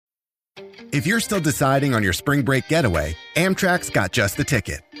If you're still deciding on your spring break getaway, Amtrak's got just the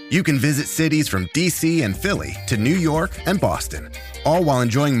ticket. You can visit cities from D.C. and Philly to New York and Boston, all while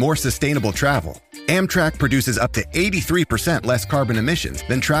enjoying more sustainable travel. Amtrak produces up to 83% less carbon emissions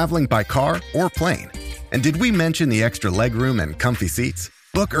than traveling by car or plane. And did we mention the extra legroom and comfy seats?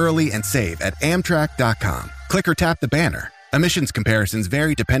 Book early and save at Amtrak.com. Click or tap the banner. Emissions comparisons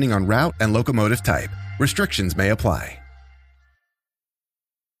vary depending on route and locomotive type. Restrictions may apply.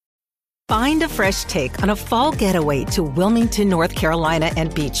 Find a fresh take on a fall getaway to Wilmington, North Carolina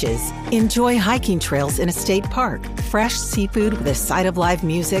and beaches. Enjoy hiking trails in a state park, fresh seafood with a side of live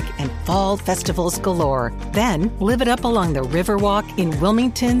music, and fall festivals galore. Then live it up along the Riverwalk in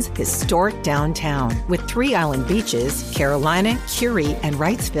Wilmington's historic downtown. With 3 island beaches, Carolina, Curie, and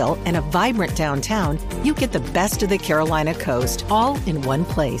Wrightsville, and a vibrant downtown, you get the best of the Carolina coast, all in one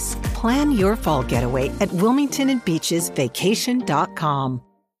place. Plan your fall getaway at WilmingtonandBeachesVacation.com.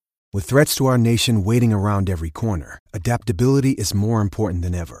 With threats to our nation waiting around every corner, adaptability is more important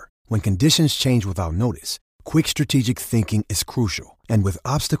than ever. When conditions change without notice, quick strategic thinking is crucial. And with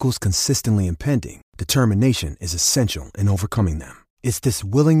obstacles consistently impending, determination is essential in overcoming them. It's this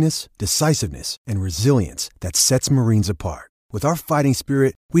willingness, decisiveness, and resilience that sets Marines apart. With our fighting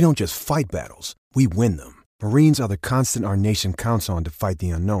spirit, we don't just fight battles, we win them. Marines are the constant our nation counts on to fight the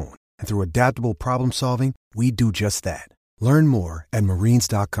unknown. And through adaptable problem solving, we do just that. Learn more at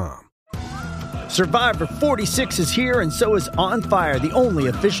marines.com. Survivor 46 is here, and so is On Fire, the only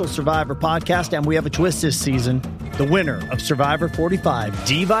official Survivor podcast, and we have a twist this season. The winner of Survivor 45,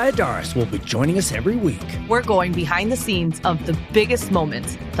 Dee Valladares, will be joining us every week. We're going behind the scenes of the biggest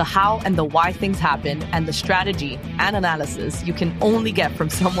moments, the how and the why things happen, and the strategy and analysis you can only get from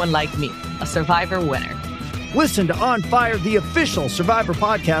someone like me, a Survivor winner. Listen to On Fire, the official Survivor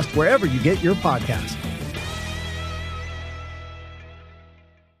podcast, wherever you get your podcasts.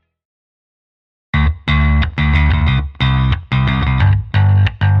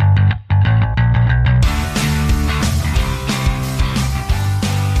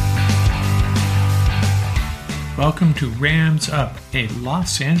 Welcome to Rams Up, a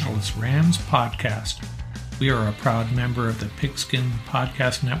Los Angeles Rams podcast. We are a proud member of the Pigskin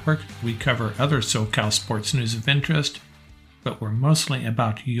Podcast Network. We cover other SoCal sports news of interest, but we're mostly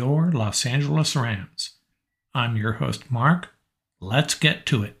about your Los Angeles Rams. I'm your host, Mark. Let's get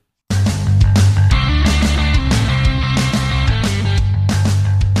to it.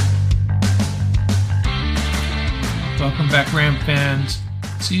 Welcome back, Ram fans.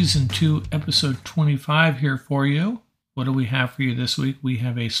 Season 2, Episode 25 here for you. What do we have for you this week? We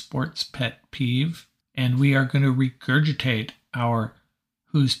have a sports pet peeve, and we are going to regurgitate our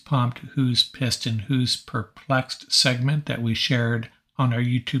Who's Pumped, Who's Pissed, and Who's Perplexed segment that we shared on our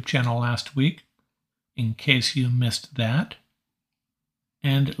YouTube channel last week, in case you missed that.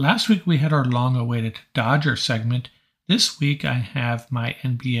 And last week we had our long-awaited Dodger segment. This week I have my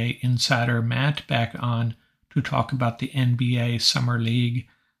NBA insider Matt back on to talk about the NBA Summer League,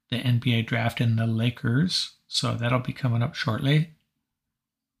 the NBA Draft, and the Lakers. So that'll be coming up shortly.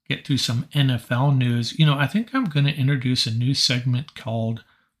 Get through some NFL news. I think I'm going to introduce a new segment called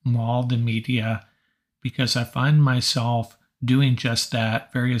Maul the Media, because I find myself doing just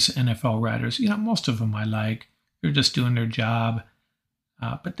that. Various NFL writers, most of them I like. They're just doing their job.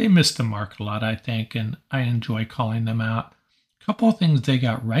 But they miss the mark a lot, I think, and I enjoy calling them out. A couple of things they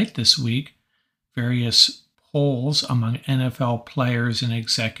got right this week. Various polls among NFL players and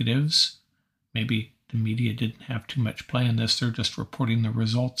executives. Maybe the media didn't have too much play in this. They're just reporting the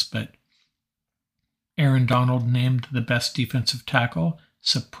results. But Aaron Donald named the best defensive tackle.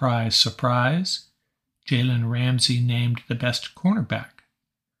 Surprise, surprise. Jalen Ramsey named the best cornerback.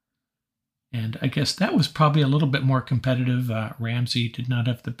 And I guess that was probably a little bit more competitive. Ramsey did not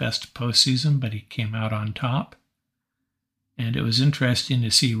have the best postseason, but he came out on top. And it was interesting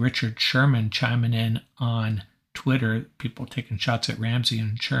to see Richard Sherman chiming in on Twitter, people taking shots at Ramsey,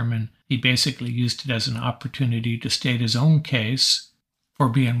 and Sherman, he basically used it as an opportunity to state his own case for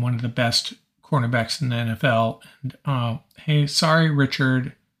being one of the best cornerbacks in the NFL. And, hey, sorry,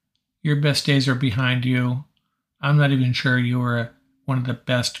 Richard, your best days are behind you. I'm not even sure you were one of the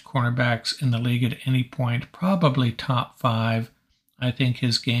best cornerbacks in the league at any point, probably top 5. I think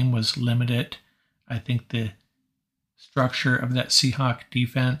his game was limited. I think the structure of that Seahawk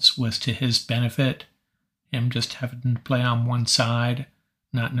defense was to his benefit. Him just having to play on one side,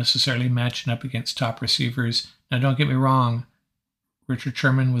 not necessarily matching up against top receivers. Now, don't get me wrong, Richard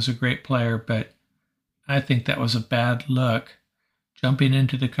Sherman was a great player, but I think that was a bad look. Jumping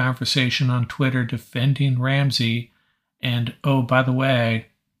into the conversation on Twitter, defending Ramsey, and, oh, by the way,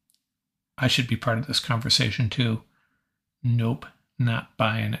 I should be part of this conversation too. Nope, not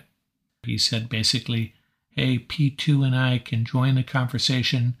buying it. He said basically, hey, P2 and I can join the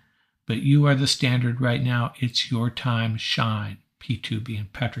conversation, but you are the standard right now. It's your time, shine. P2 being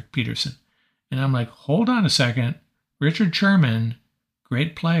Patrick Peterson. And I'm like, hold on a second. Richard Sherman,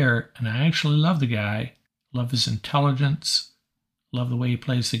 great player, and I actually love the guy. Love his intelligence. Love the way he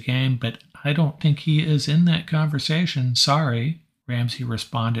plays the game, but I don't think he is in that conversation. Sorry. Ramsey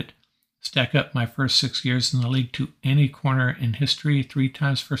responded, stack up my first 6 years in the league to any corner in history, 3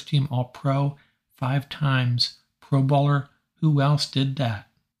 times first team All-Pro, 5 times Pro Bowler. Who else did that?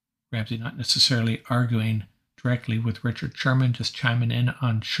 Ramsey not necessarily arguing directly with Richard Sherman, just chiming in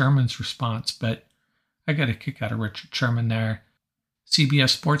on Sherman's response, but I got a kick out of Richard Sherman there. CBS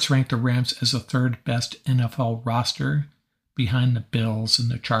Sports ranked the Rams as the 3rd best NFL roster behind the Bills and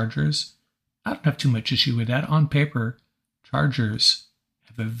the Chargers. I don't have too much issue with that. On paper, Chargers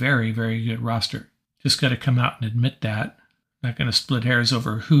have a very, very good roster. Just got to come out and admit that. Not going to split hairs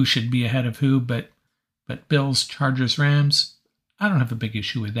over who should be ahead of who, but Bills, Chargers, Rams, I don't have a big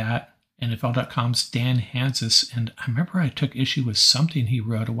issue with that. NFL.com's Dan Hansis, and I remember I took issue with something he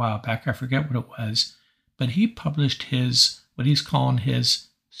wrote a while back. I forget what it was, but he published what he's calling his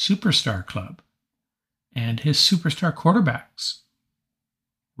Superstar Club and his superstar quarterbacks.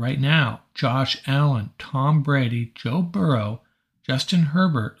 Right now, Josh Allen, Tom Brady, Joe Burrow, Justin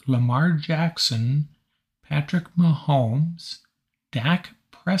Herbert, Lamar Jackson, Patrick Mahomes, Dak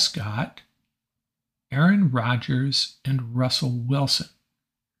Prescott, Aaron Rodgers, and Russell Wilson.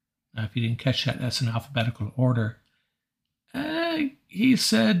 Now, if you didn't catch that, that's in alphabetical order. He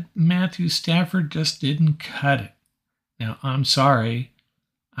said Matthew Stafford just didn't cut it. Now, I'm sorry.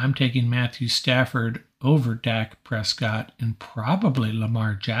 I'm taking Matthew Stafford over Dak Prescott and probably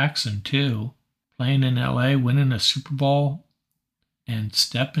Lamar Jackson, too. Playing in LA, winning a Super Bowl, and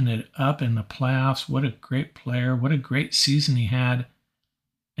stepping it up in the playoffs. What a great player. What a great season he had.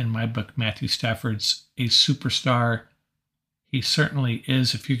 In my book, Matthew Stafford's a superstar. He certainly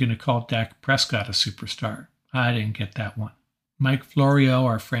is if you're going to call Dak Prescott a superstar. I didn't get that one. Mike Florio,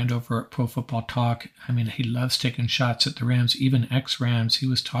 our friend over at Pro Football Talk, I mean, he loves taking shots at the Rams, even ex-Rams. He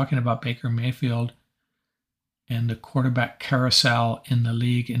was talking about Baker Mayfield and the quarterback carousel in the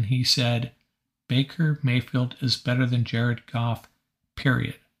league, and he said, Baker Mayfield is better than Jared Goff,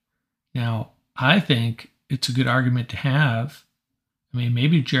 period. Now, I think it's a good argument to have. I mean,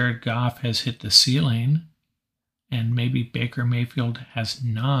 maybe Jared Goff has hit the ceiling, and maybe Baker Mayfield has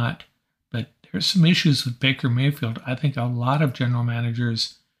not, but there's some issues with Baker Mayfield. I think a lot of general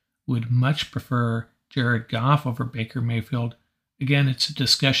managers would much prefer Jared Goff over Baker Mayfield. Again, it's a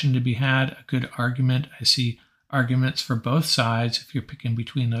discussion to be had, a good argument. I see arguments for both sides if you're picking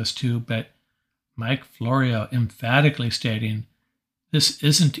between those two, but Mike Florio emphatically stating, this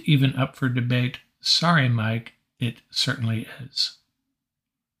isn't even up for debate. Sorry, Mike, it certainly is.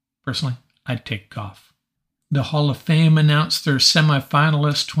 Personally, I'd take Goff. The Hall of Fame announced their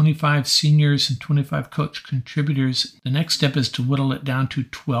semifinalists, 25 seniors and 25 coach contributors. The next step is to whittle it down to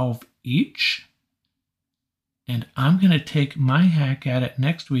 12 each. And I'm going to take my hack at it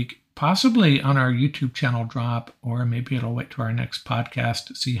next week, possibly on our YouTube channel drop, or maybe it'll wait to our next podcast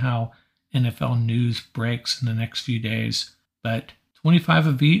to see how NFL news breaks in the next few days. But 25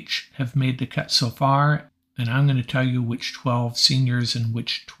 of each have made the cut so far, and I'm going to tell you which 12 seniors and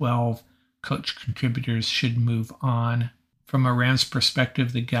which 12 coach contributors should move on. From a Rams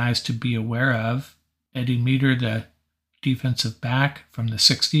perspective, the guys to be aware of, Eddie Meter, the defensive back from the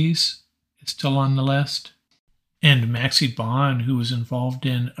 60s, is still on the list. And Maxie Bond, who was involved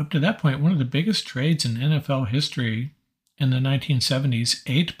in, up to that point, one of the biggest trades in NFL history in the 1970s.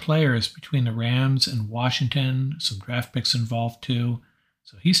 8 players between the Rams and Washington, some draft picks involved too.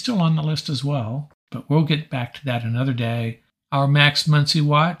 So he's still on the list as well. But we'll get back to that another day. Our Max Muncy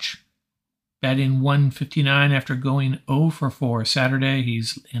watch, batting 159 after going 0 for 4 Saturday.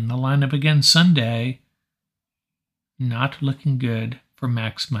 He's in the lineup again Sunday. Not looking good for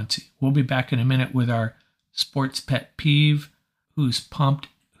Max Muncy. We'll be back in a minute with our sports pet peeve, who's pumped,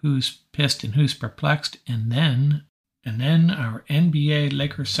 who's pissed, and who's perplexed, and then our NBA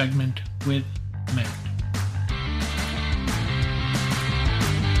Lakers segment with Matt.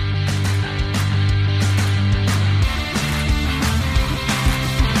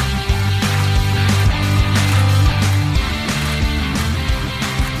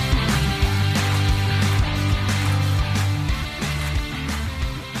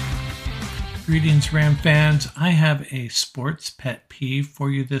 Greetings, Ram fans. I have a sports pet peeve for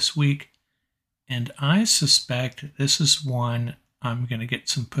you this week, and I suspect this is one I'm going to get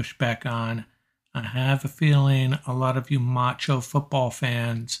some pushback on. I have a feeling a lot of you macho football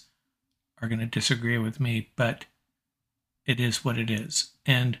fans are going to disagree with me, but it is what it is.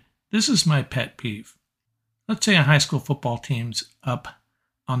 And This is my pet peeve. Let's say a high school football team's up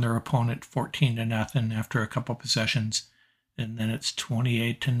on their opponent 14-0 after a couple possessions, and then it's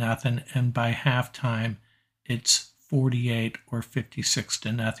 28-0, and by halftime it's 48 or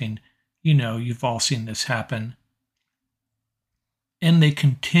 56-0. You know, you've all seen this happen. And they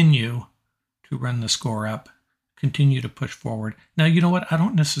continue to run the score up, continue to push forward. Now, you know what? I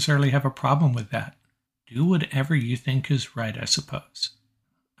don't necessarily have a problem with that. Do whatever you think is right, I suppose.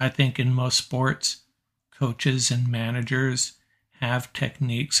 I think in most sports, coaches and managers have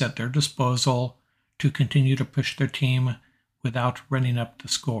techniques at their disposal to continue to push their team without running up the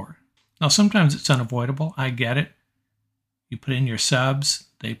score. Now, sometimes it's unavoidable. I get it. You put in your subs,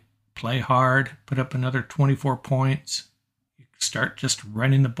 they play hard, put up another 24 points. You start just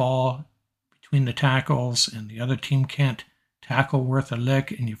running the ball between the tackles, and the other team can't tackle worth a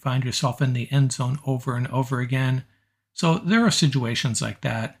lick, and you find yourself in the end zone over and over again. So there are situations like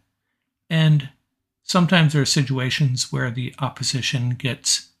that. And sometimes there are situations where the opposition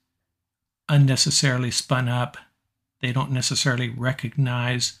gets unnecessarily spun up. They don't necessarily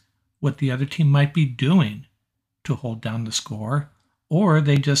recognize what the other team might be doing to hold down the score, or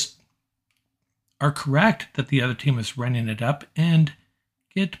they just are correct that the other team is running it up and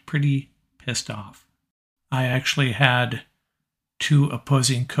get pretty pissed off. I actually had 2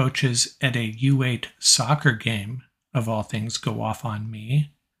 opposing coaches at a U8 soccer game, of all things, go off on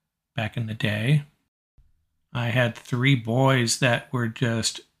me back in the day. I had 3 boys that were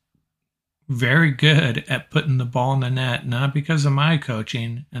just very good at putting the ball in the net, not because of my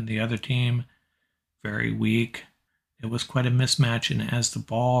coaching, and the other team very weak. It was quite a mismatch, and as the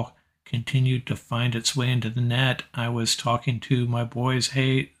ball continued to find its way into the net, I was talking to my boys,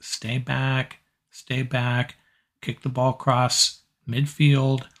 hey, stay back, kick the ball across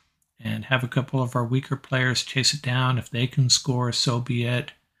midfield, and have a couple of our weaker players chase it down. If they can score, so be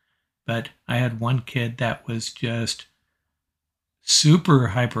it. But I had one kid that was just super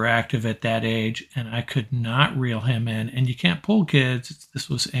hyperactive at that age, and I could not reel him in. And you can't pull kids. This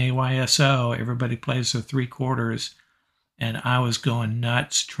was AYSO. Everybody plays their 3 quarters. And I was going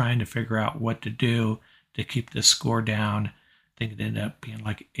nuts trying to figure out what to do to keep this score down. I think it ended up being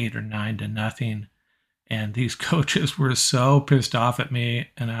like 8 or 9-0. And these coaches were so pissed off at me.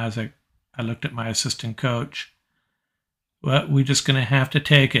 And I looked at my assistant coach. Well, we're just going to have to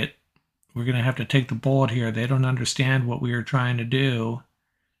take it. We're going to have to take the bullet here. They don't understand what we were trying to do.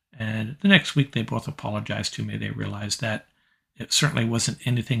 And the next week, they both apologized to me. They realized that it certainly wasn't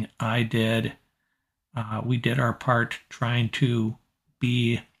anything I did. We did our part trying to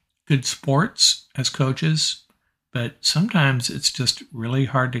be good sports as coaches, but sometimes it's just really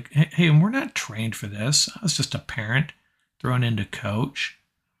hard to, hey, and we're not trained for this. I was just a parent thrown into coach.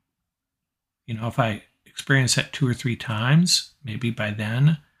 You know, if I experienced that 2 or 3 times, maybe by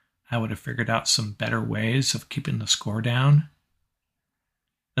then I would have figured out some better ways of keeping the score down.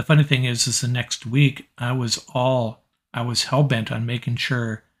 The funny thing is the next week I was hell-bent on making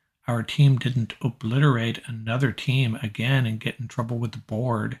sure our team didn't obliterate another team again and get in trouble with the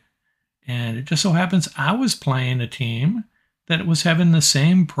board. And it just so happens I was playing a team that was having the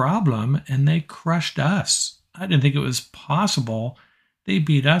same problem, and they crushed us. I didn't think it was possible. They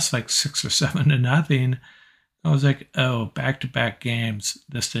beat us like 6 or 7-0. I was like, oh, back-to-back games.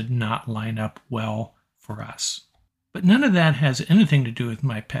 This did not line up well for us. But none of that has anything to do with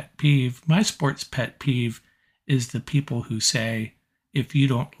my pet peeve. My sports pet peeve is the people who say, if you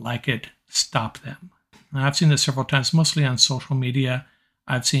don't like it, stop them. Now, I've seen this several times, mostly on social media.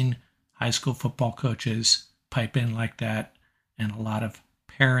 I've seen high school football coaches pipe in like that, and a lot of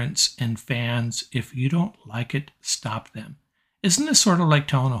parents and fans, if you don't like it, stop them. Isn't this sort of like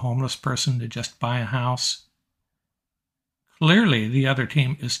telling a homeless person to just buy a house? Clearly, the other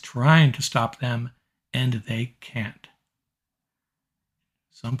team is trying to stop them, and they can't.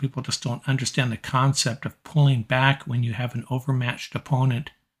 Some people just don't understand the concept of pulling back when you have an overmatched opponent.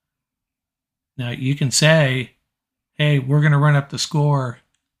 Now, you can say, hey, we're going to run up the score,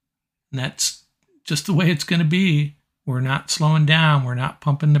 and that's just the way it's going to be. We're not slowing down. We're not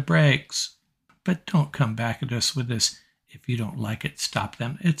pumping the brakes. But don't come back at us with this, if you don't like it, stop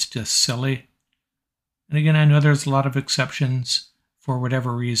them. It's just silly. And again, I know there's a lot of exceptions for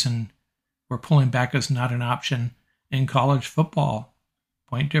whatever reason where pulling back is not an option. In college football,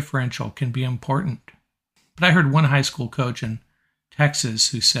 point differential can be important. But I heard one high school coach in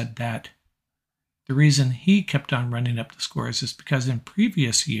Texas who said that the reason he kept on running up the scores is because in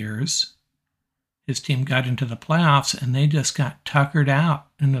previous years, his team got into the playoffs and they just got tuckered out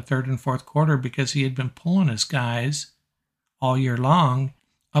in the 3rd and 4th quarter because he had been pulling his guys all year long.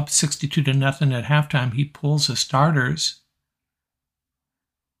 Up 62-0 at halftime, he pulls his starters.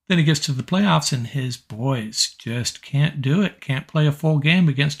 Then he gets to the playoffs and his boys just can't do it, can't play a full game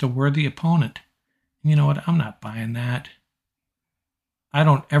against a worthy opponent. You know what? I'm not buying that. I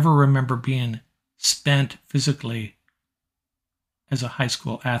don't ever remember being spent physically as a high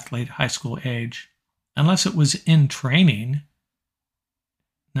school athlete, high school age, unless it was in training,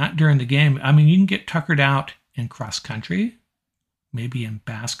 not during the game. I mean, you can get tuckered out in cross country, maybe in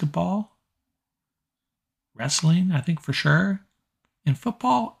basketball, wrestling, I think for sure. In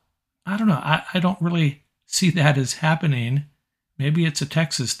football, I don't know. I don't really see that as happening. Maybe it's a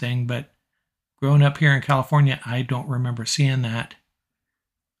Texas thing, but growing up here in California, I don't remember seeing that.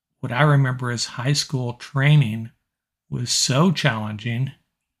 What I remember is high school training was so challenging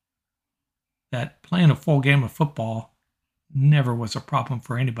that playing a full game of football never was a problem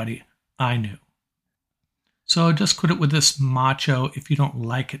for anybody I knew. So just quit it with this macho, if you don't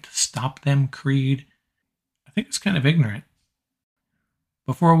like it, stop them creed. I think it's kind of ignorant.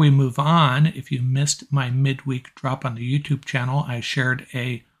 Before we move on, if you missed my midweek drop on the YouTube channel, I shared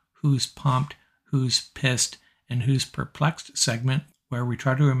a Who's Pumped, Who's Pissed, and Who's Perplexed segment where we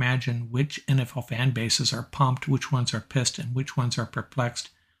try to imagine which NFL fan bases are pumped, which ones are pissed, and which ones are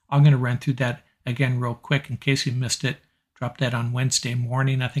perplexed. I'm going to run through that again real quick in case you missed it. Dropped that on Wednesday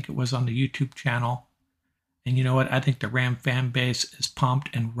morning. I think it was on the YouTube channel. And you know what? I think the Ram fan base is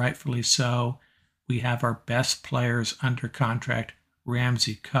pumped, and rightfully so. We have our best players under contract.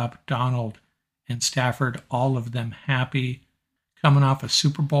 Ramsey, Kupp, Donald, and Stafford, all of them happy. Coming off a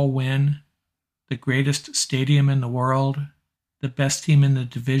Super Bowl win. The greatest stadium in the world. The best team in the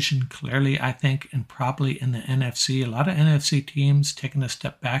division, clearly, I think, and probably in the NFC. A lot of NFC teams taking a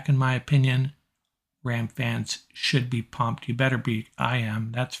step back, in my opinion. Ram fans should be pumped. You better be. I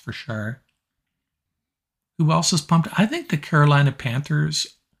am, that's for sure. Who else is pumped? I think the Carolina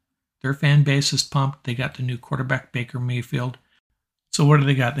Panthers, their fan base is pumped. They got the new quarterback, Baker Mayfield. So what do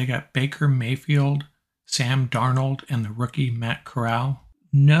they got? They got Baker Mayfield, Sam Darnold, and the rookie Matt Corral.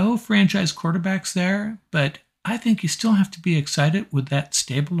 No franchise quarterbacks there, but I think you still have to be excited with that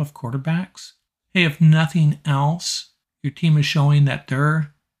stable of quarterbacks. Hey, if nothing else, your team is showing that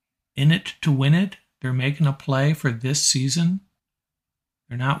they're in it to win it. They're making a play for this season.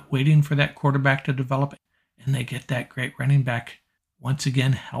 They're not waiting for that quarterback to develop, and they get that great running back once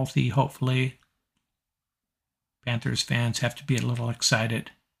again healthy, hopefully. Panthers fans have to be a little excited.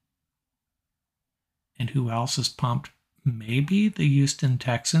 And who else is pumped? Maybe the Houston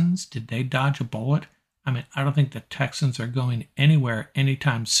Texans. Did they dodge a bullet? I mean, I don't think the Texans are going anywhere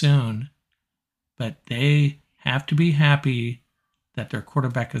anytime soon, but they have to be happy that their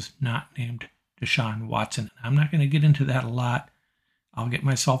quarterback is not named Deshaun Watson. I'm not going to get into that a lot. I'll get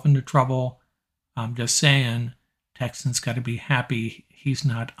myself into trouble. I'm just saying, Texans got to be happy he's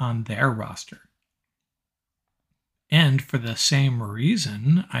not on their roster. And for the same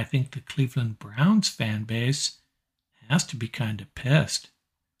reason, I think the Cleveland Browns fan base has to be kind of pissed.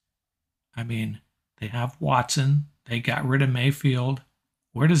 I mean, they have Watson. They got rid of Mayfield.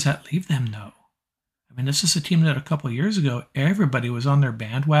 Where does that leave them, though? I mean, this is a team that a couple of years ago, everybody was on their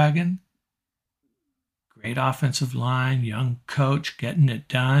bandwagon. Great offensive line, young coach, getting it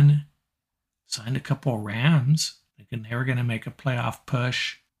done. Signed a couple of Rams, thinking they were going to make a playoff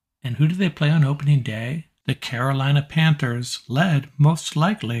push. And who do they play on opening day? The Carolina Panthers, led most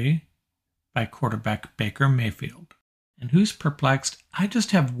likely by quarterback Baker Mayfield. And who's perplexed? I just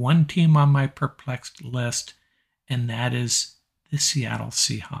have one team on my perplexed list, and that is the Seattle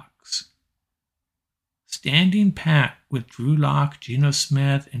Seahawks. Standing pat with Drew Lock, Geno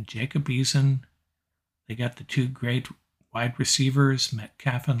Smith, and Jacob Eason. They got the two great wide receivers,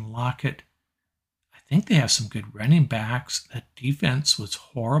 Metcalf and Lockett. I think they have some good running backs. That defense was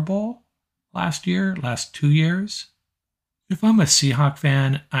horrible last 2 years. If I'm a Seahawk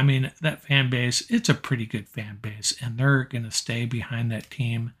fan, I mean, that fan base, it's a pretty good fan base, and they're going to stay behind that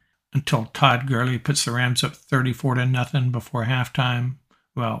team until Todd Gurley puts the Rams up 34-0 before halftime.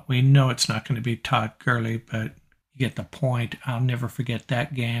 Well, we know it's not going to be Todd Gurley, but you get the point. I'll never forget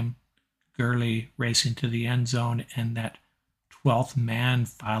that game. Gurley racing to the end zone and that 12th man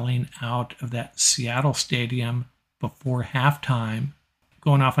filing out of that Seattle stadium before halftime.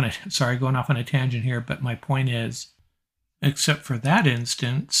 Going off on a tangent here, but my point is, except for that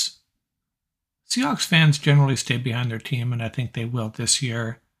instance, Seahawks fans generally stay behind their team, and I think they will this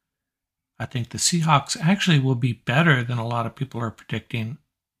year. I think the Seahawks actually will be better than a lot of people are predicting,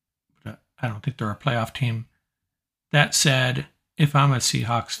 but I don't think they're a playoff team. That said, if I'm a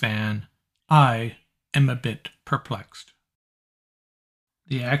Seahawks fan, I am a bit perplexed.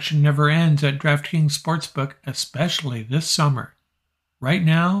 The action never ends at DraftKings Sportsbook, especially this summer. Right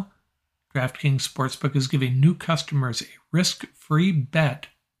now, DraftKings Sportsbook is giving new customers a risk-free bet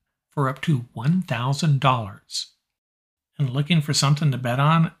for up to $1,000. And looking for something to bet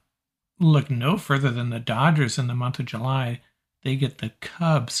on? Look no further than the Dodgers in the month of July. They get the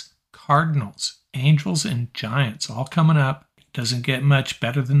Cubs, Cardinals, Angels, and Giants all coming up. It doesn't get much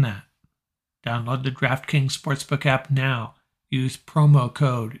better than that. Download the DraftKings Sportsbook app now. Use promo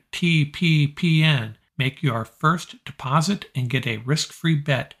code TPPN. Make your first deposit and get a risk-free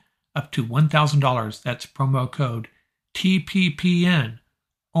bet up to $1,000. That's promo code TPPN.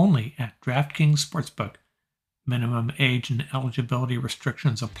 Only at DraftKings Sportsbook. Minimum age and eligibility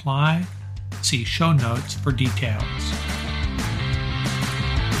restrictions apply. See show notes for details.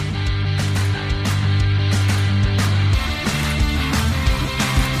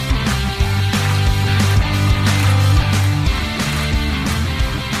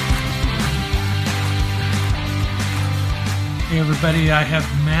 Hey everybody, I have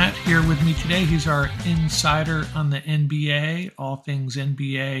Matt here with me today. He's our insider on the NBA, all things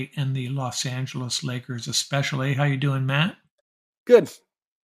NBA and the Los Angeles Lakers especially. How you doing, Matt? Good.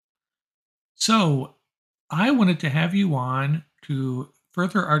 So I wanted to have you on to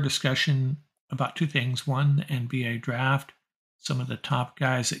further our discussion about two things. One, the NBA draft, some of the top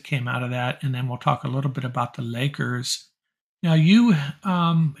guys that came out of that, and then we'll talk a little bit about the Lakers. Now, you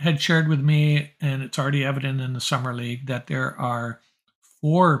had shared with me, and it's already evident in the Summer League, that there are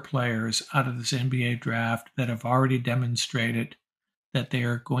 4 players out of this NBA draft that have already demonstrated that they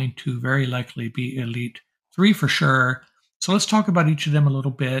are going to very likely be elite. 3 for sure. So let's talk about each of them a little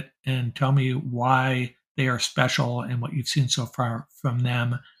bit and tell me why they are special and what you've seen so far from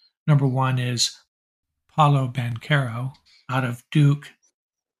them. Number 1 is Paolo Banchero out of Duke,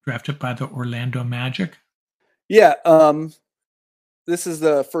 drafted by the Orlando Magic. Yeah, this is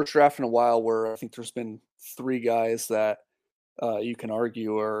the first draft in a while where I think there's been 3 guys that you can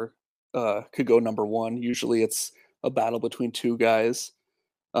argue or could go number 1. Usually it's a battle between 2 guys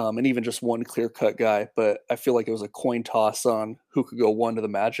and even just one clear-cut guy. But I feel like it was a coin toss on who could go 1 to the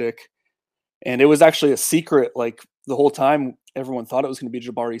Magic. And it was actually a secret. Like the whole time, everyone thought it was going to be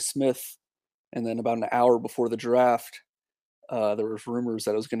Jabari Smith. And then about an hour before the draft, there was rumors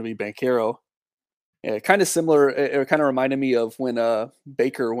that it was going to be Banchero. Yeah, kind of similar. It kind of reminded me of when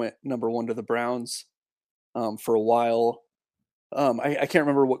Baker went number 1 to the Browns for a while. I can't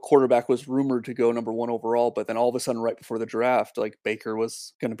remember what quarterback was rumored to go number 1 overall, but then all of a sudden, right before the draft, like Baker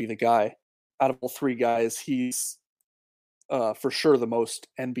was going to be the guy. Out of all 3 guys, he's for sure the most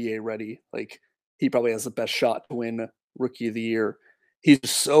NBA ready. Like he probably has the best shot to win Rookie of the Year.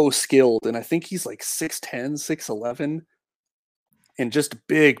 He's so skilled, and I think he's like 6'10", 6'11". And just a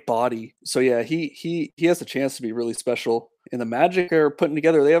big body. So yeah, he has a chance to be really special. And the Magic are putting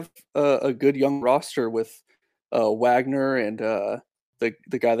together. They have a good young roster with Wagner and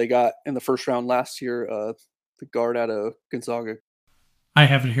the guy they got in the first round last year, the guard out of Gonzaga. I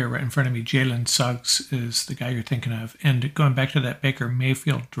have it here right in front of me. Jalen Suggs is the guy you're thinking of. And going back to that Baker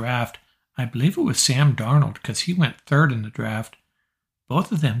Mayfield draft, I believe it was Sam Darnold because he went 3rd in the draft.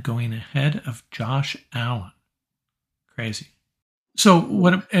 Both of them going ahead of Josh Allen. Crazy. So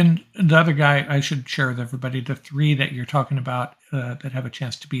what? And the other guy I should share with everybody, the 3 that you're talking about that have a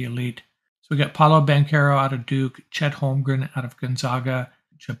chance to be elite. So we got Paolo Banchero out of Duke, Chet Holmgren out of Gonzaga,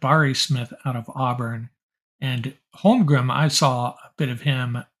 Jabari Smith out of Auburn, and Holmgren. I saw a bit of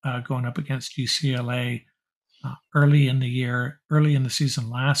him going up against UCLA early in the season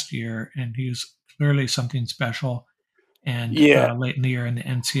last year, and he was clearly something special. And late in the year in the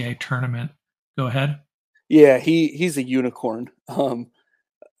NCAA tournament. Go ahead. Yeah, he's a unicorn. I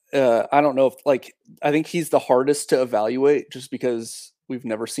don't know if I think he's the hardest to evaluate just because we've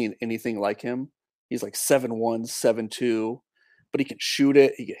never seen anything like him. He's like 7'1", 7'2", but he can shoot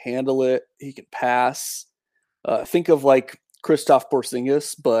it, he can handle it, he can pass. Think of like Kristaps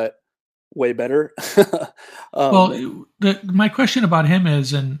Porzingis, but way better. Well, my question about him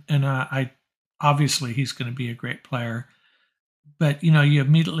is, and I obviously he's going to be a great player. But, you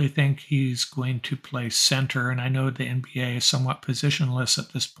immediately think he's going to play center. And I know the NBA is somewhat positionless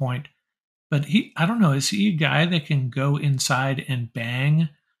at this point. But I don't know, is he a guy that can go inside and bang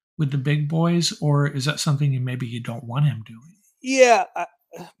with the big boys? Or is that something maybe you don't want him doing? Yeah,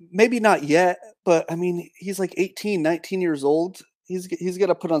 maybe not yet. But, I mean, he's like 18, 19 years old. He's got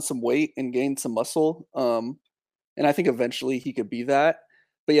to put on some weight and gain some muscle. And I think eventually he could be that.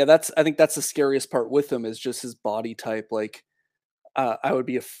 But, yeah, I think that's the scariest part with him is just his body type. Like, I would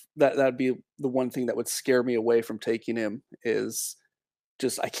be that'd be the one thing that would scare me away from taking him is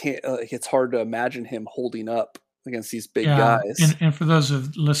just I can't. It's hard to imagine him holding up against these big guys. And for those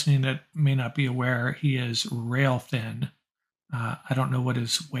of listening that may not be aware, he is rail thin. I don't know what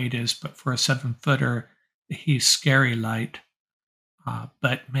his weight is, but for a 7-footer, he's scary light.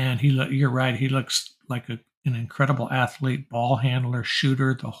 But man, you're right. He looks like an incredible athlete, ball handler,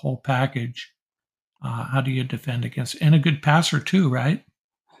 shooter, the whole package. How do you defend against, and a good passer too, right?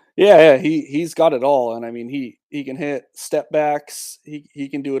 Yeah, he's got it all, and I mean he can hit step backs. He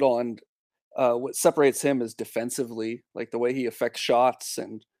can do it all, and what separates him is defensively, like the way he affects shots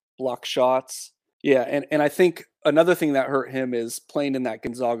and block shots. Yeah, and I think another thing that hurt him is playing in that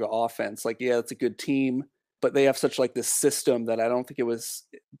Gonzaga offense. Like, yeah, it's a good team, but they have such like this system that I don't think it was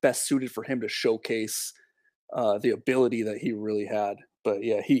best suited for him to showcase the ability that he really had. But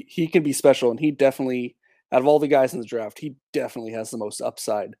yeah, he can be special, and he definitely, out of all the guys in the draft, he definitely has the most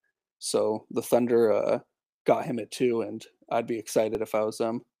upside. So the Thunder got him at 2, and I'd be excited if I was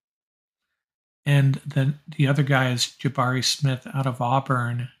them. And then the other guy is Jabari Smith out of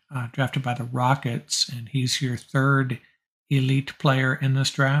Auburn, drafted by the Rockets, and he's your third elite player in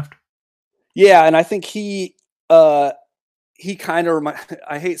this draft. Yeah, and I think he kind of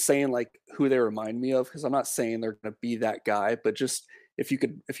I hate saying like who they remind me of, because I'm not saying they're going to be that guy, but just if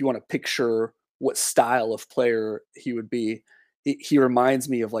you want to picture what style of player he would be, he reminds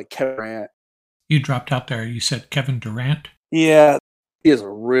me of like Kevin Durant. You dropped out there. You said Kevin Durant. Yeah, he has a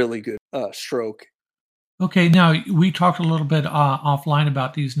really good stroke. Okay, now we talked a little bit offline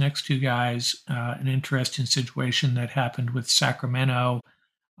about these next two guys. An interesting situation that happened with Sacramento.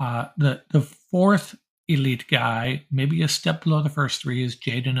 The fourth elite guy, maybe a step below the first three, is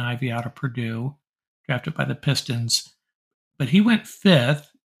Jaden Ivey out of Purdue, drafted by the Pistons. But he went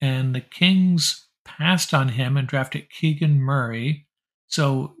fifth, and the Kings passed on him and drafted Keegan Murray.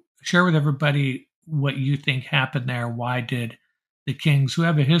 So share with everybody what you think happened there. Why did the Kings, who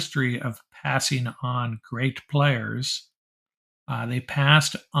have a history of passing on great players, they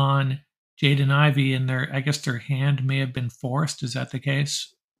passed on Jaden Ivey, and I guess their hand may have been forced. Is that the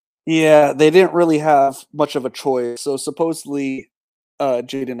case? Yeah, they didn't really have much of a choice. So supposedly,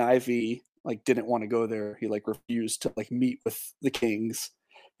 Jaden Ivey like didn't want to go there. He like refused to like meet with the Kings,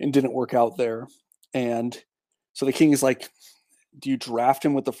 and didn't work out there. And so the Kings like, do you draft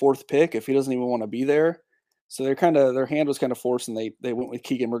him with the 4th pick if he doesn't even want to be there? So their hand was kind of forced, and they went with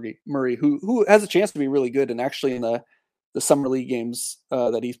Keegan Murray, who has a chance to be really good. And actually, in the summer league games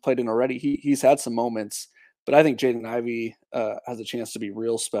that he's played in already, he's had some moments. But I think Jaden Ivey has a chance to be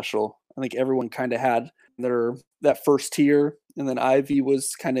real special. I think everyone kind of had that first tier, and then Ivey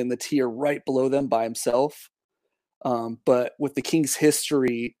was kind of in the tier right below them by himself. But with the Kings'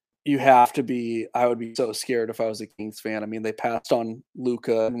 history, you have to be. I would be so scared if I was a Kings fan. I mean, they passed on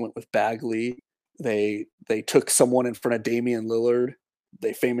Luka and went with Bagley. They took someone in front of Damian Lillard.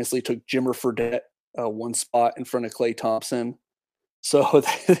 They famously took Jimmer Fredette one spot in front of Klay Thompson. So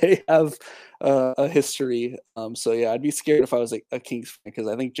they have a history. So yeah, I'd be scared if I was a Kings fan, because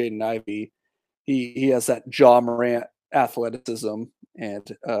I think Jaden Ivey, he has that Ja Morant athleticism,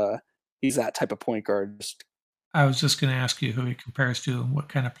 and he's that type of point guard. I was just going to ask you who he compares to and what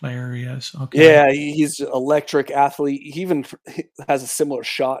kind of player he is. Okay. Yeah, he's an electric athlete. He even has a similar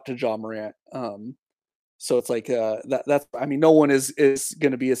shot to Ja Morant. So it's like that's. I mean, no one is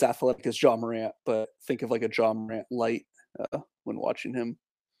going to be as athletic as Ja Morant, but think of like a Ja Morant light when watching him.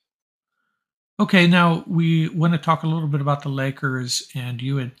 Okay, now we want to talk a little bit about the Lakers, and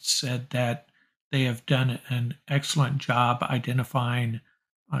you had said that they have done an excellent job identifying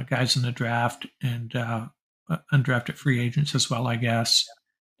guys in the draft and undrafted free agents as well, I guess,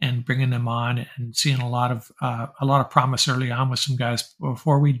 and bringing them on and seeing a lot of promise early on with some guys.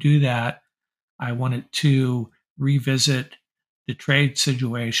 Before we do that, I wanted to revisit the trade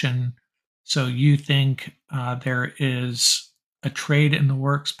situation. So you think there is a trade in the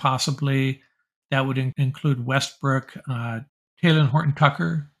works, possibly, that would include Westbrook, Talen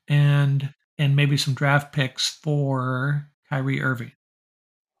Horton-Tucker, and maybe some draft picks for Kyrie Irving?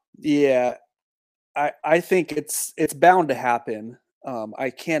 Yeah, I think it's bound to happen.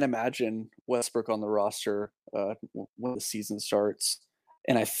 I can't imagine Westbrook on the roster when the season starts.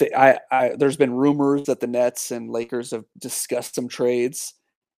 And I think there's been rumors that the Nets and Lakers have discussed some trades,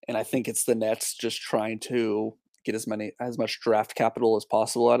 and I think it's the Nets just trying to get as much draft capital as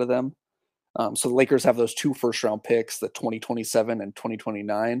possible out of them. So the Lakers have those 2 first-round picks, the 2027 and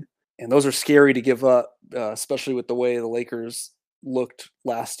 2029, and those are scary to give up, especially with the way the Lakers looked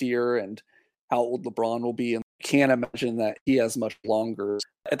last year and how old LeBron will be. And you can't imagine that he has much longer.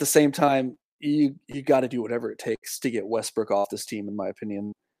 At the same time, you got to do whatever it takes to get Westbrook off this team, in my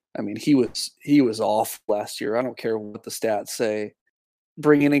opinion. I mean, he was off last year. I don't care what the stats say.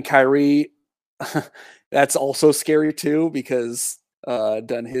 Bringing in Kyrie, that's also scary too, because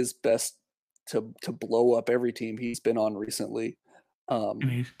done his best to blow up every team he's been on recently.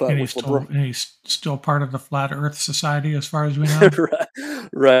 But with LeBron, he's still part of the Flat Earth Society, as far as we know.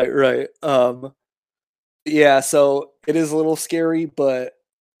 right. Yeah, so it is a little scary, but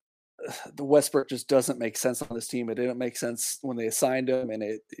the Westbrook just doesn't make sense on this team. It didn't make sense when they assigned him,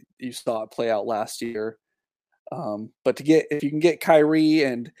 and you saw it play out last year. But if you can get Kyrie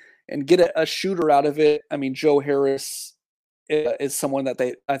and get a shooter out of it, I mean, Joe Harris is someone that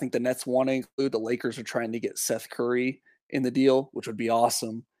I think the Nets want to include. The Lakers are trying to get Seth Curry in the deal, which would be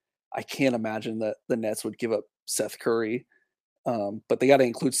awesome. I can't imagine that the Nets would give up Seth Curry, but they got to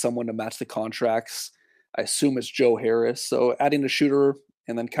include someone to match the contracts. I assume it's Joe Harris. So adding a shooter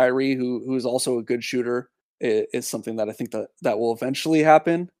and then Kyrie, who is also a good shooter, is something that I think that will eventually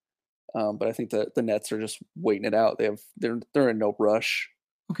happen. But I think that the Nets are just waiting it out. They're in no rush.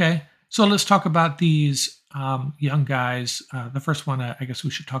 Okay, so let's talk about these young guys. The first one I guess we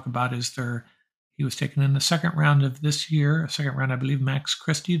should talk about is he was taken in the second round of this year. Second round, I believe, Max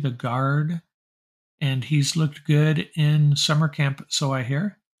Christie, the guard, and he's looked good in summer camp. So I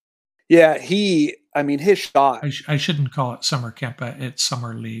hear. Yeah, his shot. I shouldn't call it summer camp. It's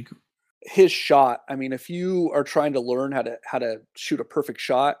summer league. His shot. I mean, if you are trying to learn how to shoot a perfect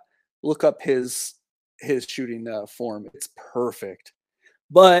shot, look up his shooting form. It's perfect,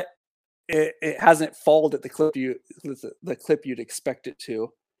 but it hasn't fallen at the clip you'd expect it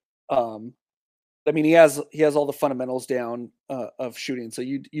to. I mean, he has all the fundamentals down of shooting, so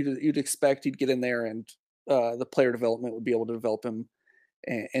you'd expect he'd get in there, and the player development would be able to develop him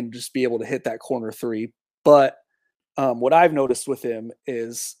and just be able to hit that corner three. But what I've noticed with him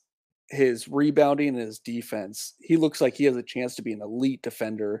is his rebounding and his defense. He looks like he has a chance to be an elite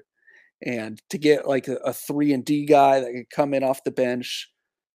defender, and to get like a 3-and-D guy that can come in off the bench,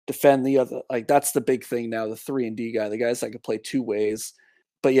 defend the other, like that's the big thing now, the 3-and-D guy, the guys that can play two ways.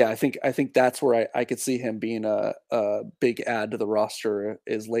 But yeah, I think that's where I could see him being a big add to the roster,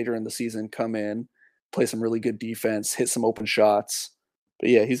 is later in the season, come in, play some really good defense, hit some open shots. But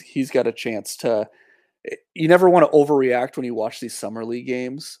yeah, he's got a chance to. You never want to overreact when you watch these summer league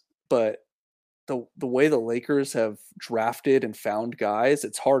games, but the way the Lakers have drafted and found guys,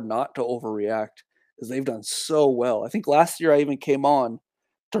 it's hard not to overreact because they've done so well. I think last year I even came on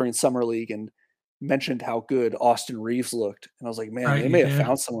during summer league and mentioned how good Austin Reeves looked, and I was like, man, they may have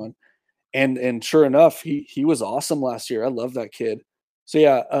found someone. And sure enough, he was awesome last year. I love that kid. So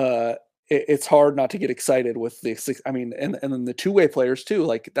yeah, it's hard not to get excited with the six. I mean, and then the two-way players too.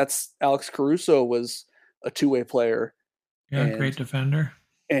 Like that's Alex Caruso was a two-way player. Yeah, great defender.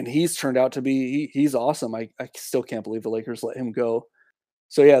 And he's turned out to be he's awesome. I still can't believe the Lakers let him go.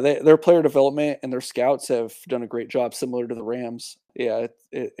 So yeah, their player development and their scouts have done a great job, similar to the Rams. Yeah,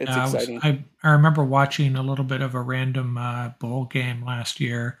 it's exciting. I remember watching a little bit of a random bowl game last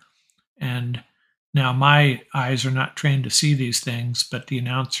year, and now my eyes are not trained to see these things, but the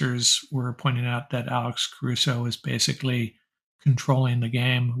announcers were pointing out that Alex Caruso is basically controlling the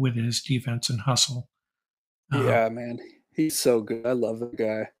game with his defense and hustle. Yeah, man, he's so good. I love that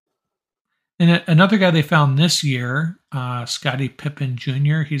guy. And another guy they found this year, Scottie Pippen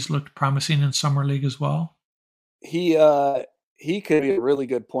Jr., he's looked promising in summer league as well. He could be a really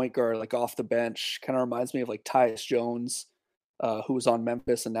good point guard, like off the bench. Kind of reminds me of like Tyus Jones, who was on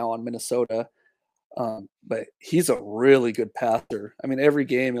Memphis and now on Minnesota. But he's a really good passer. I mean, every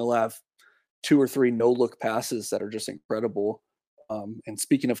game he'll have 2 or 3 no-look passes that are just incredible. And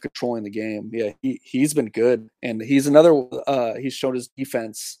speaking of controlling the game, yeah, he's been good, and he's another. He's shown his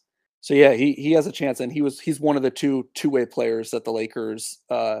defense. So yeah, he has a chance, and he's one of the two-way players that the Lakers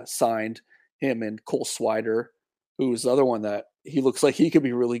signed, him and Cole Swider, who's the other one that he looks like he could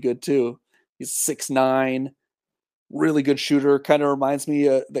be really good too. He's 6'9", really good shooter. Kind of reminds me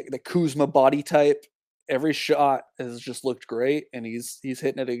of the Kuzma body type. Every shot has just looked great, and he's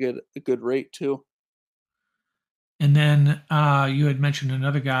hitting at a good rate too. And then you had mentioned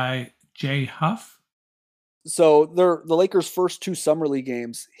another guy, Jay Huff. So the Lakers' first 2 summer league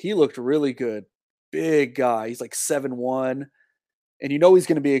games, he looked really good. Big guy. He's like 7'1", and you know he's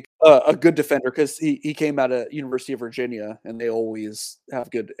going to be a good defender because he came out of University of Virginia, and they always have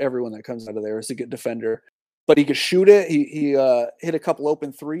good. Everyone that comes out of there is a good defender. But he could shoot it. He hit a couple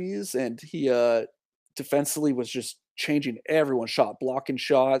open threes, and he defensively was just changing everyone's shot, blocking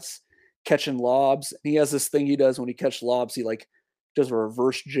shots, catching lobs. And he has this thing he does when he catches lobs. He like does a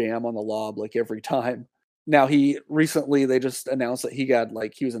reverse jam on the lob like every time. Now they just announced that he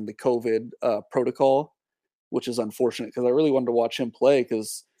was in the COVID protocol, which is unfortunate because I really wanted to watch him play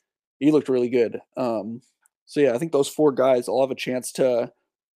because he looked really good. So yeah, I think those 4 guys all have a chance to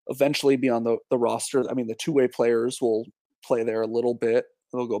eventually be on the roster. I mean, the two-way players will play there a little bit.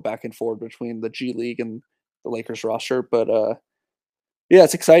 They'll go back and forth between the G League and the Lakers roster, but Yeah,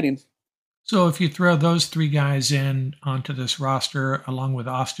 it's exciting. So if you throw those three guys in onto this roster, along with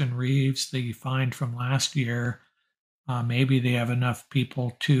Austin Reeves, the find from last year, maybe they have enough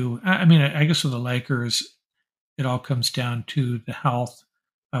people to. I mean, I guess with the Lakers, it all comes down to the health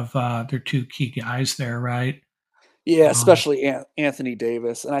of their two key guys there, right? Yeah, especially Anthony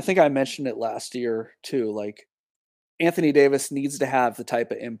Davis. And I think I mentioned it last year too. Like, Anthony Davis needs to have the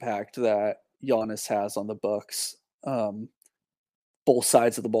type of impact that Giannis has on the Bucks, both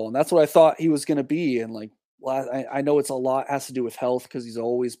sides of the ball. And that's what I thought he was going to be. And like, I know it's a lot has to do with health because he's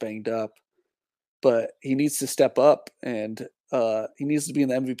always banged up, but he needs to step up, and he needs to be in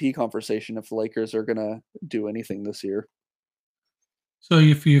the MVP conversation if the Lakers are going to do anything this year. So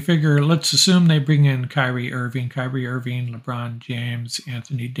if you figure, let's assume they bring in Kyrie Irving, LeBron James,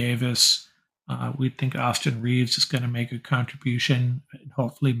 Anthony Davis. We think Austin Reeves is going to make a contribution, and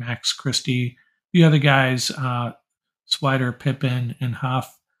hopefully Max Christie. The other guys, Swider, Pippen, and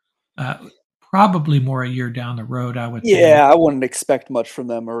Huff, probably more a year down the road, I would think. Yeah, I wouldn't expect much from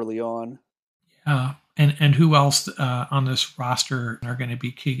them early on. And who else on this roster are going to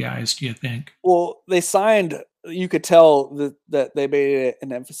be key guys, do you think? Well, they signed, you could tell that they made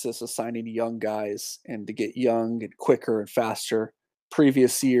an emphasis of signing young guys and to get young and quicker and faster.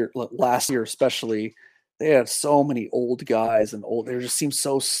 Last year especially, they had so many old guys and they just seemed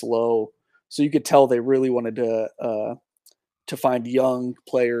so slow. So you could tell they really wanted to find young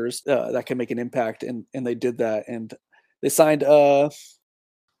players that can make an impact, and they did that. And they signed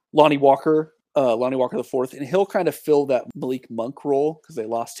Lonnie Walker the fourth, and he'll kind of fill that Malik Monk role because they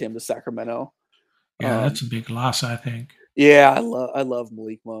lost him to Sacramento. Yeah, that's a big loss, I think. Yeah, I love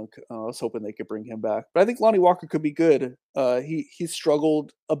Malik Monk. I was hoping they could bring him back, but I think Lonnie Walker could be good. He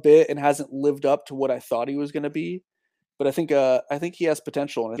struggled a bit and hasn't lived up to what I thought he was going to be, but I think he has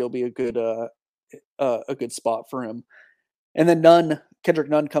potential, and he'll be a good spot for him. And then Kendrick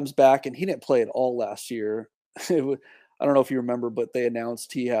Nunn comes back, and he didn't play at all last year. I don't know if you remember, but they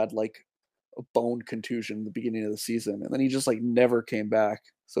announced he had like a bone contusion in the beginning of the season, and then he just like never came back.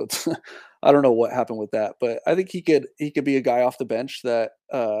 So it's I don't know what happened with that, but I think he could be a guy off the bench that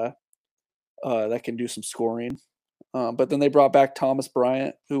that can do some scoring. But then they brought back Thomas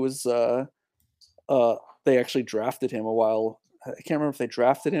Bryant, who was they actually drafted him a while. I can't remember if they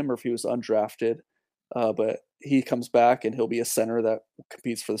drafted him or if he was undrafted. But he comes back, and he'll be a center that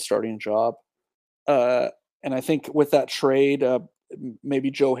competes for the starting job. And I think with that trade,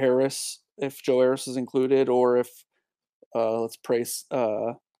 maybe Joe Harris, if Joe Harris is included, or if let's praise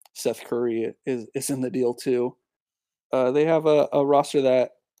Seth Curry is in the deal too. They have a roster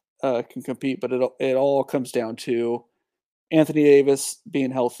that can compete, but it all comes down to Anthony Davis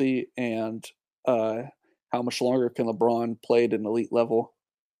being healthy and how much longer can LeBron play at an elite level.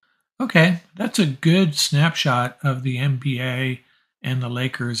 Okay, that's a good snapshot of the NBA and the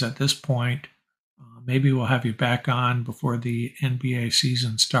Lakers at this point. Maybe we'll have you back on before the NBA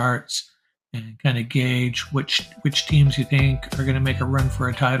season starts and kind of gauge which teams you think are going to make a run for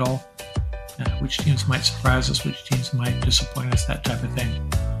a title, which teams might surprise us, which teams might disappoint us, that type of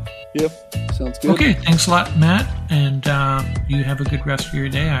thing. Yep, sounds good. Okay, thanks a lot, Matt, and you have a good rest of your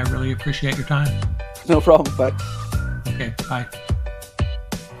day. I really appreciate your time. No problem. Bye. Okay, bye.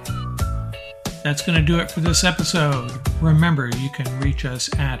 That's going to do it for this episode. Remember, you can reach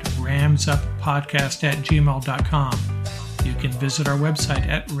us at ramsuppodcast@gmail.com. You can visit our website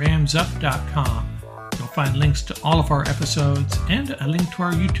at ramsup.com. You'll find links to all of our episodes and a link to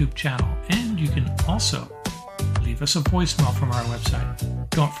our YouTube channel. And you can also leave us a voicemail from our website.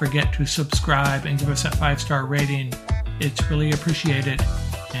 Don't forget to subscribe and give us that 5-star rating. It's really appreciated.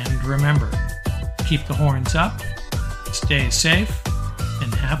 And remember, keep the horns up, stay safe,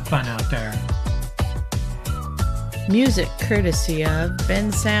 and have fun out there. Music courtesy of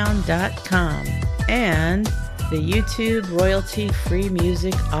bensound.com and the YouTube royalty-free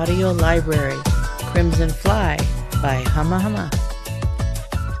music audio library, Crimson Fly by Humma Humma.